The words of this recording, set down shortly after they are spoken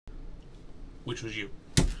which was you.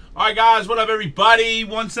 All right, guys, what up, everybody?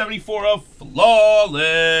 174 of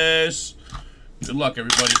Flawless. Good luck,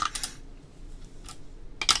 everybody.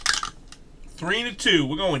 3 and 2.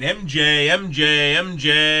 We're going MJ, MJ,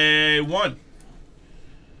 MJ. 1,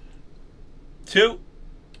 2,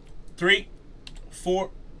 3,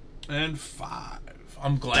 4, and 5.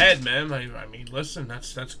 I'm glad, man. I mean, listen,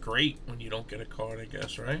 that's great when you don't get a card, I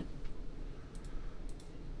guess, right?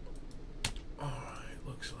 All right,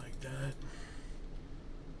 looks like that.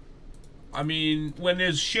 I mean, when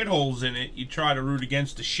there's shitholes in it, you try to root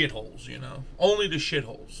against the shitholes, you know? Only the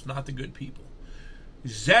shitholes, not the good people.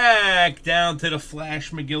 Zach down to the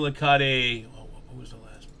Flash McGillicuddy. Oh, what was the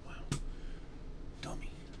last one? Wow. Dummy.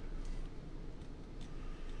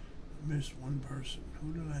 I missed one person.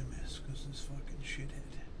 Who did I miss? Because this fucking shithead.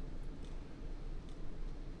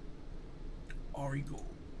 Ari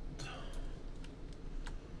Gold.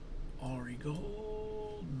 Ari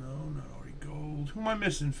Gold. No, not Ari Gold. Who am I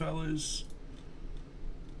missing, fellas?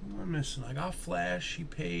 Who am I missing? I got Flash. He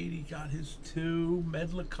paid. He got his 2.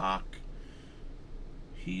 Medlicock.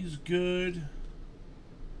 He's good. 1,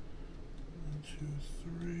 2,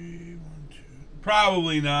 3. 1, 2.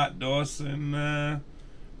 Probably not, Dawson.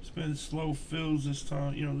 It's been slow fills this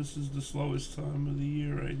time. You know, this is the slowest time of the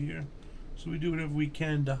year right here. So we do whatever we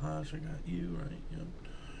can. Dahash, I got you, right? Yep.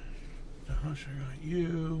 Dahash, I got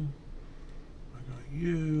you. I got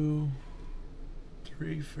you.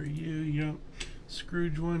 3 for you, yep.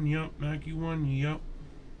 Scrooge 1, yep. Mackie 1, yep.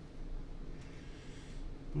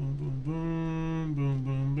 Boom, boom, boom. Boom,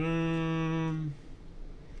 boom, boom.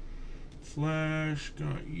 Flash,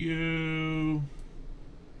 got you.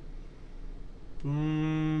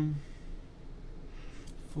 Boom.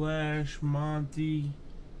 Flash, Monty.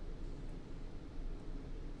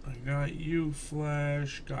 I got you,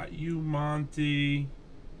 Flash. Got you, Monty.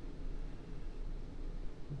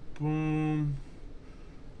 Boom.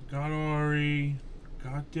 Got Ari.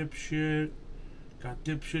 Got Dipshit. Got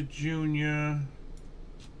Dipshit Jr.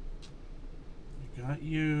 I got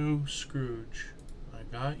you, Scrooge. I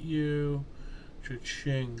got you.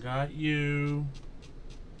 Cha-ching. Got you.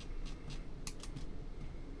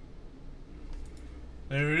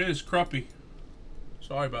 There it is, Cruppy.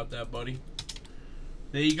 Sorry about that, buddy.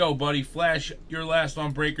 There you go, buddy. Flash, your last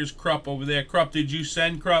on Breakers. Krupp over there. Krupp, did you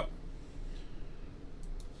send, Krupp?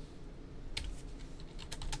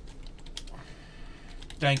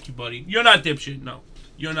 Thank you, buddy. You're not Dipshit. No,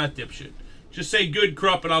 you're not Dipshit. Just say good,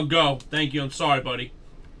 Krupp, and I'll go. Thank you. I'm sorry, buddy.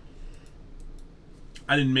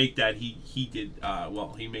 I didn't make that. He did.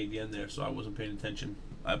 Well, he made the end there, so I wasn't paying attention.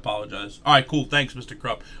 I apologize. All right, cool. Thanks, Mr.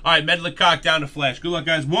 Krupp. All right, Medlicock down to Flash. Good luck,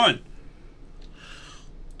 guys. 1,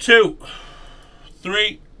 2,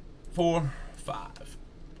 3, 4, 5.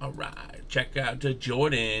 All right. Check out to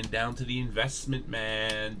Jordan. Down to the investment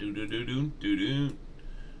man. Do-do-do-do-do-do.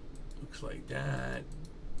 Looks like that.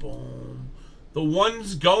 Boom. The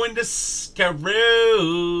one's going to Scrooge.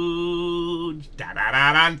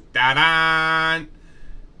 Da-da-da-da-da-da.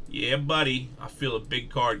 Yeah, buddy. I feel a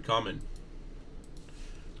big card coming.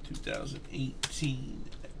 2018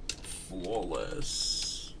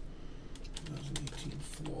 Flawless. 2018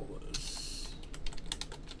 Flawless.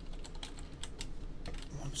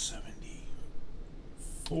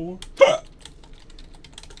 174.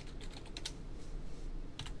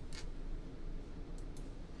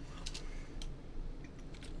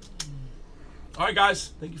 All right,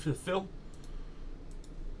 guys. Thank you for the fill.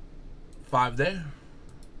 5 there.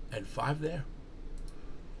 And 5 there.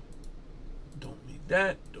 Don't need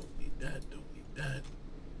that. Don't need that. Don't need that.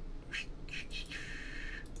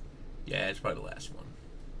 Yeah, it's probably the last one.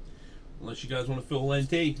 Unless you guys want to fill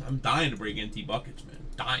NT. I'm dying to break NT buckets, man.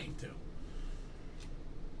 Dying to.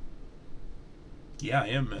 Yeah, I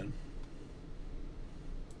am, man.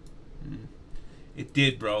 It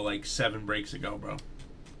did, bro, like 7 breaks ago, bro.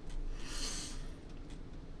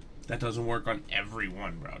 That doesn't work on every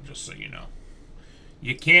one, bro, just so you know.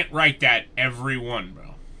 You can't write that every one,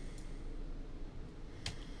 bro.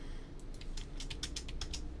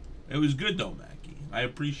 It was good, though, Mackie. I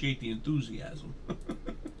appreciate the enthusiasm.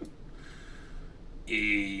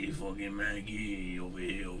 Hey, fucking Mackie. Over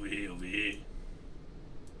here, over here, over here.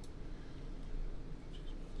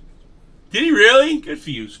 Did he really? Good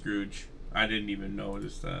for you, Scrooge. I didn't even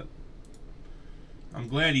notice that. I'm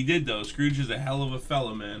glad he did, though. Scrooge is a hell of a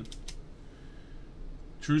fella, man.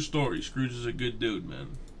 True story. Scrooge is a good dude,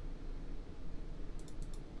 man.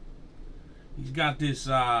 He's got this,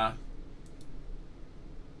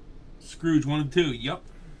 Scrooge 1 and 2. Yup.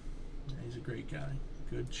 Yeah, he's a great guy.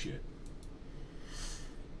 Good shit.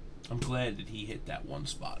 I'm glad that he hit that one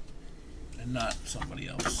spot and not somebody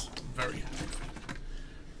else. I'm very happy.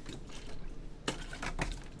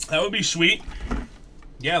 That would be sweet.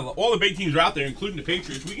 Yeah, all the big teams are out there, including the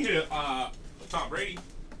Patriots. We can hit a Tom Brady.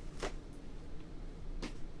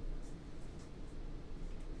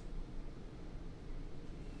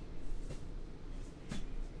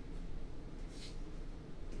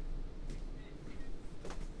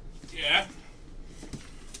 Yeah.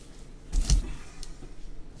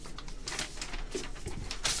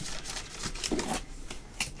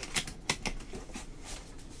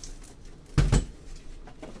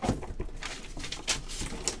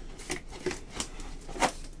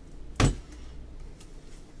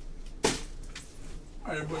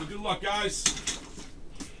 All right, everybody. Good luck, guys.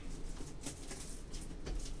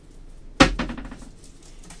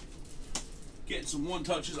 Getting some one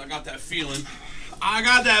touches. I got that feeling. I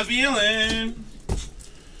got that feeling.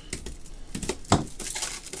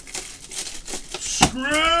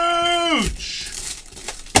 Scrooge!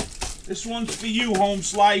 This one's for you, home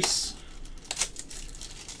slice.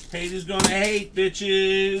 Haters gonna hate,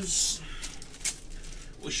 bitches.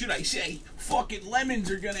 What should I say? Fucking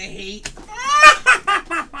lemons are gonna hate.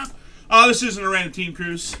 Oh, this isn't a random team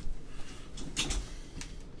cruise.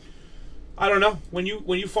 I don't know. When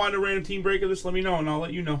you find a random team break of this, let me know and I'll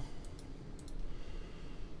let you know.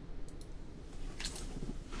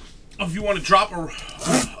 If you want to drop a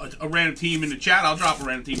random team in the chat, I'll drop a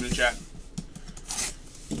random team in the chat.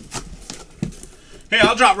 Hey,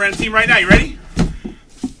 I'll drop a random team right now. You ready?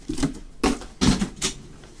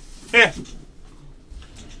 Here.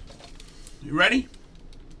 You ready?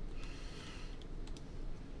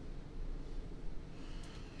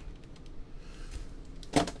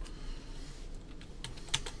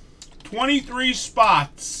 $23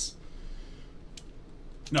 spots.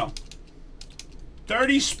 No.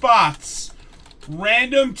 30 spots.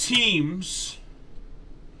 Random teams.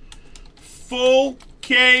 Full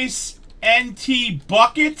case NT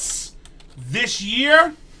buckets this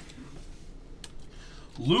year.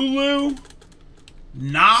 Lulu,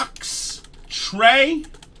 Knox, Trey,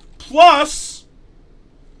 plus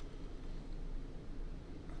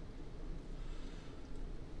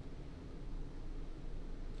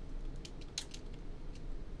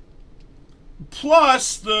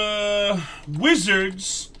the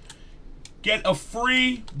Wizards get a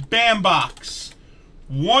free BAM box.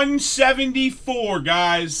 174,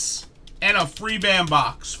 guys, and a free BAM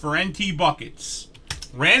box for NT buckets.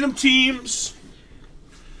 Random teams.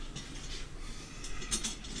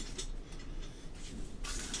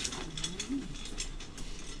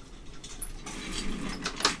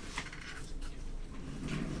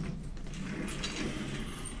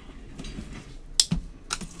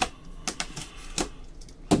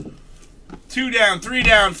 Two down, three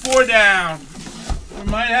down, four down. We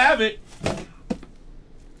might have it.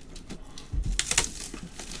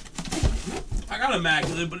 I got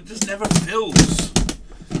Immaculate, but it just never fills.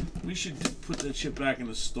 We should put that shit back in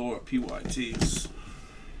the store at PYTs.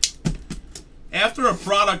 After a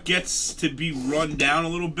product gets to be run down a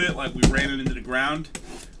little bit, like we ran it into the ground,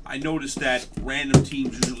 I noticed that random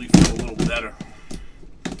teams usually feel a little better.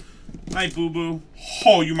 Night, boo-boo.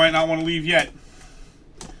 Oh, you might not want to leave yet.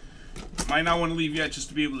 Might not want to leave yet just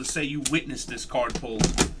to be able to say you witnessed this card pull.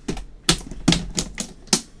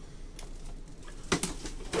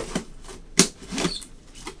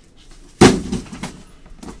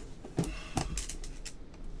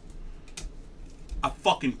 I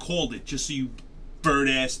fucking called it, just so you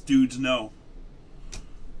bird-ass dudes know.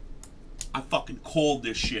 I fucking called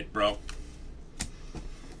this shit, bro.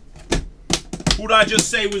 Who'd I just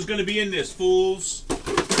say was gonna be in this, fools?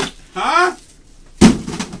 Huh?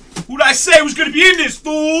 Who'd I say was gonna be in this,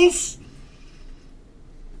 fools?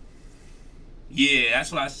 Yeah,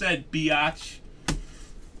 that's what I said, biatch.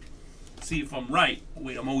 See if I'm right. Oh,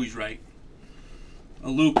 wait, I'm always right. A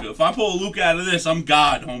Luka. If I pull a Luka out of this, I'm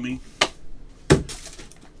God, homie.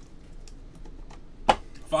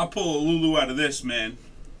 If I pull a Lulu out of this, man,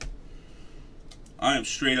 I am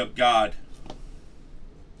straight up God.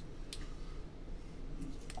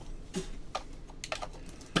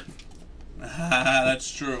 That's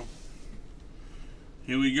true.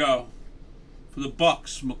 Here we go. For the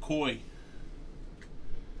Bucks, McCoy.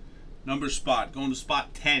 Number spot. Going to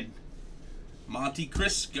spot 10. Monte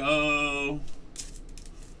Crisco.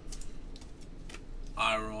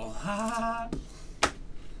 I roll hot.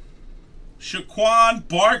 Shaquan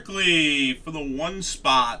Barkley for the 1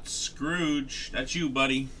 spot. Scrooge. That's you,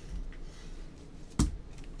 buddy.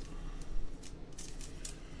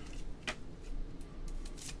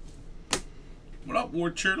 What up, War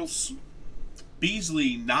Turtles?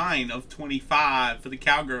 Beasley, 9 of 25 for the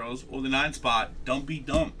Cowgirls, or the 9 spot. Dumpy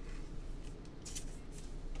Dump.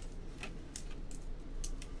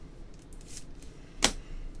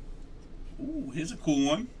 Ooh, here's a cool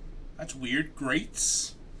one. That's weird.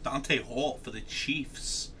 Greats. Dante Hall for the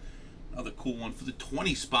Chiefs. Another cool one for the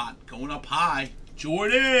 20 spot. Going up high.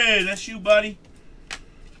 Jordan, that's you, buddy.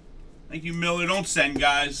 Thank you, Miller. Don't send,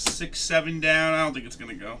 guys. 6, 7 down. I don't think it's going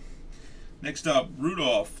to go. Next up,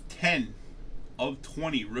 Rudolph, 10 of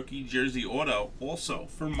 20. Rookie jersey auto. Also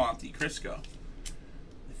for Monte Crisco.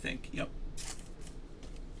 I think. Yep.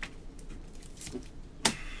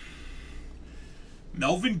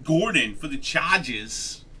 Melvin Gordon for the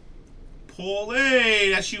Chargers.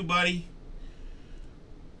 Paulie, that's you, buddy.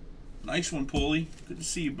 Nice one, Paulie. Good to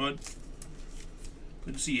see you, bud.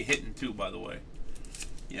 Good to see you hitting, too, by the way.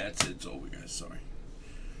 Yeah, it's over, guys. Sorry.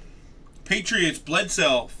 Patriots,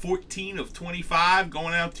 Bledsoe, 14 of 25.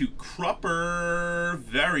 Going out to Crupper.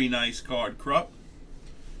 Very nice card, Krupp.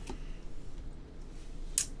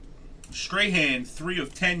 Strahan, 3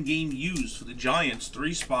 of 10 game used for the Giants.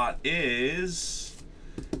 3 spot is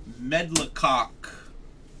Medlicock.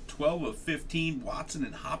 12 of 15. Watson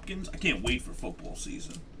and Hopkins. I can't wait for football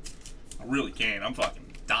season. I really can't. I'm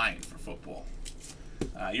fucking dying for football.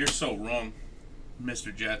 You're so wrong,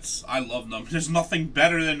 Mr. Jets. I love numbers. There's nothing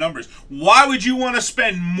better than numbers. Why would you want to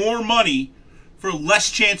spend more money for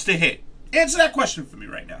less chance to hit? Answer that question for me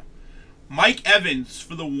right now. Mike Evans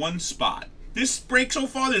for the 1 spot. This break so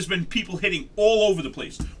far, there's been people hitting all over the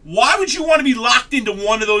place. Why would you want to be locked into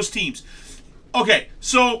one of those teams? Okay,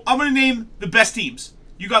 so I'm going to name the best teams.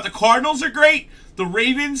 You got the Cardinals are great, the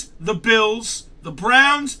Ravens, the Bills, the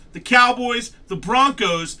Browns, the Cowboys, the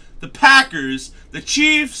Broncos, the Packers, the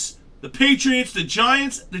Chiefs, the Patriots, the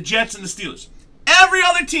Giants, the Jets, and the Steelers. Every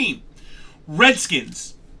other team.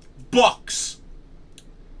 Redskins, Bucks,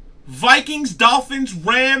 Vikings, Dolphins,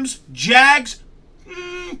 Rams, Jags,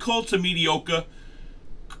 Colts are mediocre,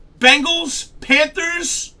 Bengals,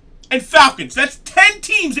 Panthers, and Falcons. That's 10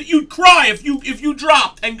 teams that you'd cry if you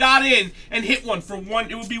dropped and got in and hit one for one.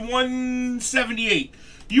 It would be 178.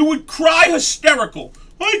 You would cry hysterical.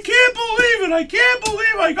 I can't believe it. I can't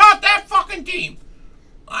believe I got that fucking team.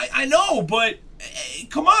 I know, but hey,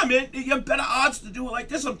 come on, man. You have better odds to do it like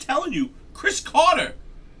this. I'm telling you. Chris Carter.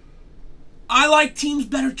 I like teams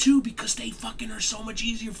better too because they fucking are so much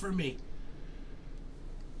easier for me.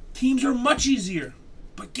 Teams are much easier.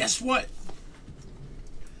 But guess what?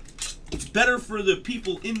 It's better for the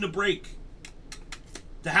people in the break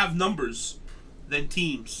to have numbers than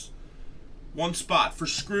teams. 1 spot for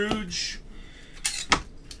Scrooge.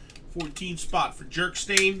 14 spot for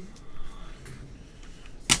Jerkstain.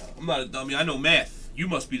 I'm not a dummy. I know math. You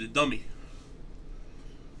must be the dummy.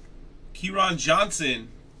 Kieran Johnson.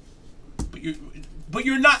 But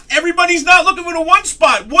you're not. Everybody's not looking for the 1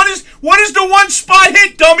 spot. What is the 1 spot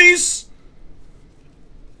hit, dummies?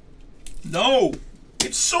 No.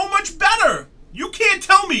 It's so much better. You can't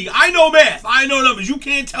tell me. I know math. I know numbers. You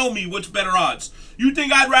can't tell me what's better odds. You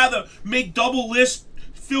think I'd rather make double lists,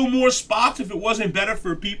 fill more spots if it wasn't better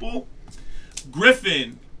for people?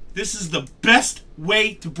 Griffin, this is the best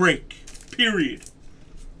way to break. Period.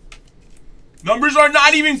 Numbers are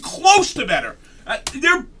not even close to better.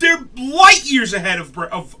 They're light years ahead of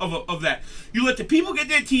that. You let the people get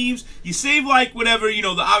their teams. You save like whatever, you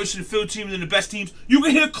know, obviously the field teams and the best teams. You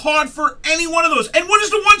can hit a card for any one of those. And what is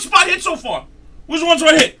the 1 spot hit so far? What's the 1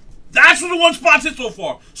 spot hit? That's what the 1 spot's hit so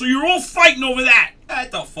far. So you're all fighting over that.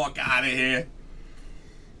 Get the fuck out of here.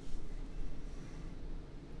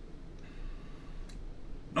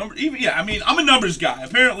 I mean, I'm a numbers guy.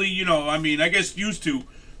 Apparently, you know, I mean, I guess used to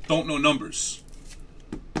don't know numbers.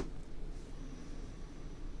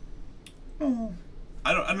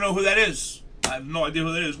 I don't know who that is. I have no idea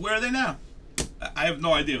who that is. Where are they now? I have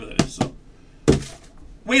no idea who that is. So,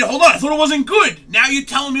 wait, hold on. I thought it wasn't good. Now you're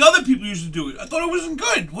telling me other people used to do it. I thought it wasn't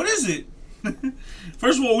good. What is it?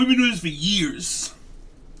 First of all, we've been doing this for years.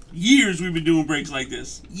 Years we've been doing breaks like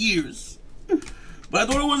this. Years. But I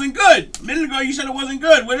thought it wasn't good. A minute ago you said it wasn't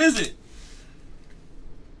good. What is it?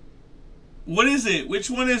 What is it? Which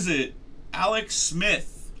one is it? Alex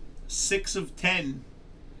Smith. 6 of 10.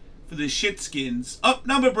 For the Shitskins. Up,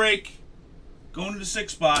 number break. Going to the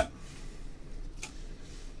 6 spot.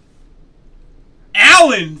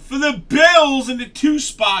 Allen for the Bills in the 2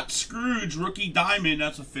 spot. Scrooge, rookie diamond.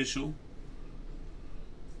 That's official.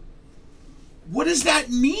 What does that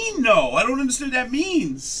mean, though? I don't understand what that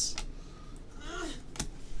means.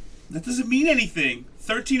 That doesn't mean anything.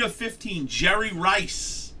 13 of 15. Jerry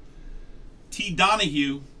Rice. T.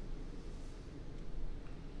 Donahue.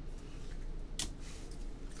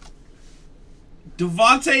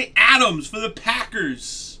 Devontae Adams for the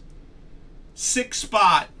Packers. 6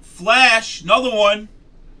 spot. Flash. Another one.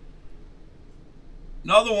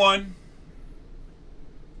 Another one.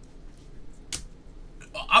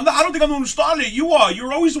 I don't think I'm the one who started it. You are.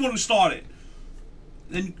 You're always the one who started.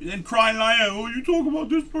 Then crying like, oh, you talk about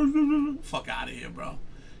this person. Fuck out of here, bro.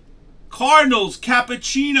 Cardinals,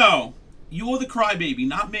 Cappuccino. You're the crybaby,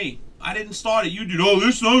 not me. I didn't start it. You did. Oh,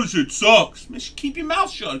 this other shit sucks. Man, keep your mouth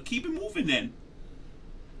shut. Keep it moving then.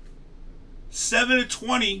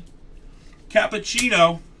 7/20.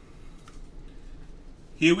 Cappuccino.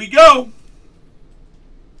 Here we go.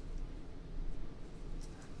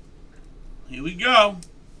 Here we go.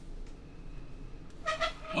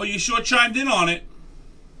 Oh, you sure chimed in on it.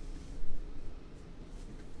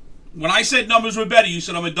 When I said numbers were better, you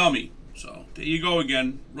said I'm a dummy. So there you go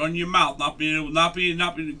again. Run your mouth, not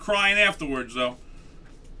be crying afterwards though.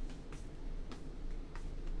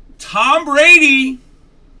 Tom Brady.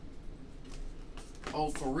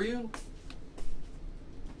 Oh, for real?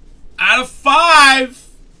 Out of 5.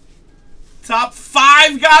 Top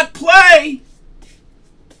 5 got play.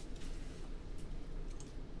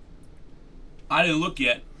 I didn't look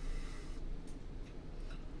yet.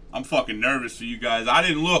 I'm fucking nervous for you guys. I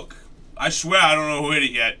didn't look. I swear I don't know who hit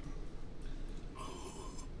it yet.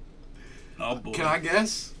 Oh boy. Can I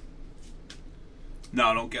guess?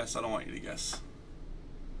 No, don't guess. I don't want you to guess.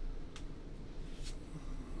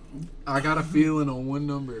 I got a feeling on one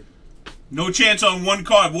number. No chance on one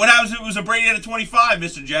card. But what happens if it was a Brady out of 25,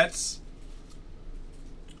 Mr. Jets?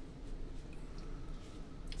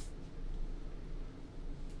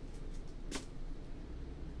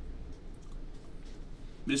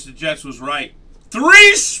 Mr. Jets was right.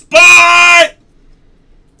 3-spot!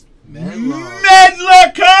 Medlicott!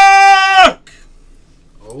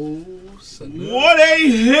 Oh, snap. What a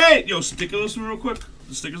hit! Yo, sticker this real quick.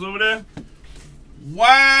 The stickers over there.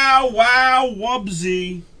 Wow, wow,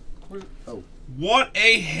 wubsy. Oh. What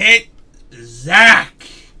a hit, Zach.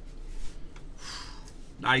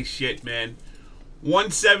 Nice shit, man.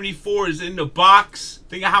 174 is in the box.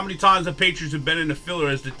 Think of how many times the Patriots have been in the filler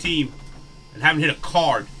as the team and haven't hit a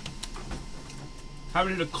card.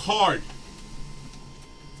 Haven't hit a card.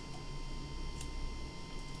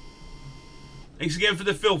 Thanks again for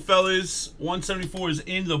the fill, fellas. 174 is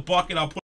in the bucket. I'll put